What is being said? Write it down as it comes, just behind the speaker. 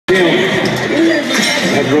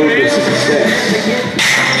success.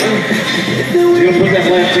 He's going to put that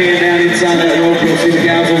left hand down inside that rope. You'll see the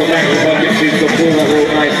guys on the back of the bucket shoes. They'll pull that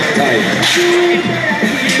rope nice and tight.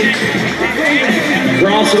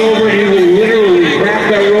 Cross it over, and he will literally wrap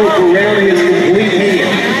that rope around his complete hand.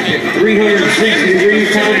 360 degrees,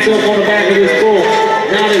 time himself on the back of this bull,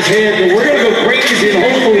 not his head. But we're going to go crazy, and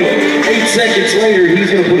hopefully 8 seconds later, he's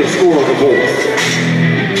going to put a score on the board.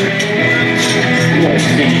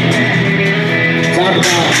 Talk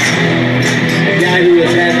about a guy who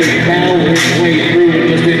has had to battle his way through and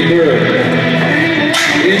just endure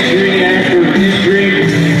injury after injury.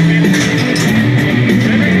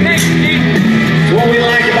 It's what we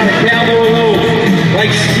like about a cowboy loaf,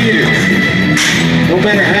 like Skeeter. No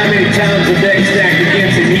matter how many times the deck stacked against